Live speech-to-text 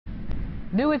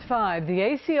New at 5, the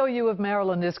ACLU of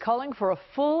Maryland is calling for a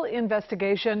full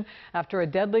investigation after a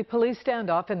deadly police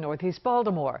standoff in Northeast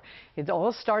Baltimore. It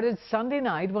all started Sunday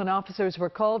night when officers were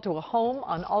called to a home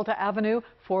on Alta Avenue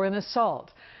for an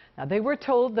assault. Now, they were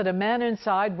told that a man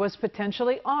inside was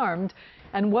potentially armed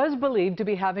and was believed to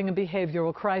be having a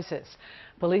behavioral crisis.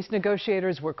 Police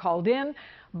negotiators were called in,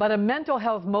 but a mental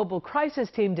health mobile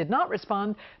crisis team did not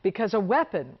respond because a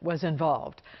weapon was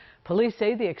involved. Police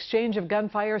say the exchange of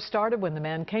gunfire started when the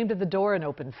man came to the door and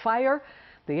opened fire.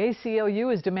 The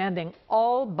ACLU is demanding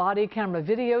all body camera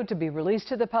video to be released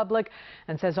to the public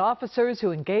and says officers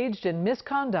who engaged in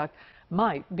misconduct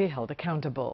might be held accountable.